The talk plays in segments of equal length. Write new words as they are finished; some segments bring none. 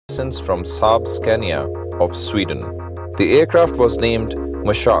license from Saab Scania of Sweden. The aircraft was named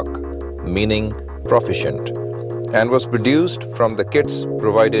Mushshak, meaning Proficient, and was produced from the kits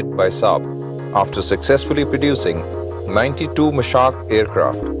provided by Saab. After successfully producing 92 Mushshak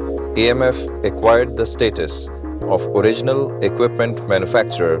aircraft, AMF acquired the status of Original Equipment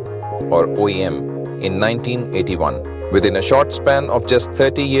Manufacturer or OEM in 1981. Within a short span of just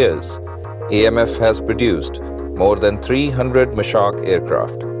 30 years, AMF has produced more than 300 Mushshak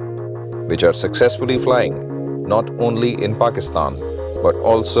aircraft, which are successfully flying not only in Pakistan but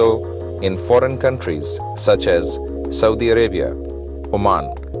also in foreign countries such as Saudi Arabia, Oman,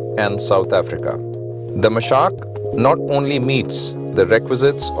 and South Africa. The Mushshak not only meets the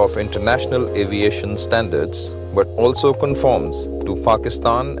requisites of international aviation standards but also conforms to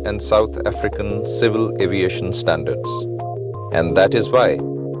Pakistan and South African civil aviation standards. And that is why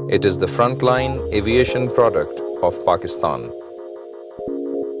it is the frontline aviation product of Pakistan.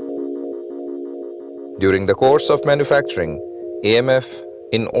 During the course of manufacturing, AMF,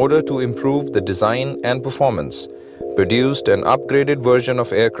 in order to improve the design and performance, produced an upgraded version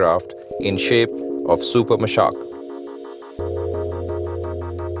of aircraft in shape of Super Mushshak.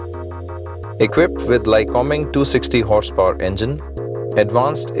 Equipped with Lycoming 260 horsepower engine,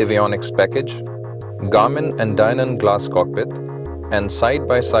 advanced avionics package, Garmin and Dynon glass cockpit, and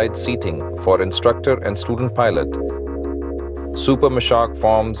side-by-side seating for instructor and student pilot, Super Mushshak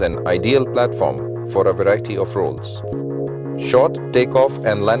forms an ideal platform for a variety of roles. Short takeoff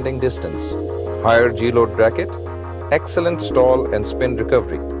and landing distance, higher G-load bracket, excellent stall and spin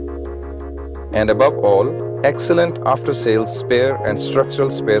recovery, and above all, excellent after-sales spare and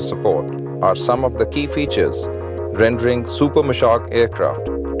structural spare support are some of the key features rendering Super Mushshak aircraft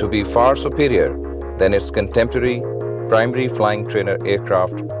to be far superior than its contemporary primary flying trainer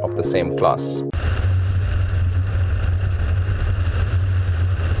aircraft of the same class.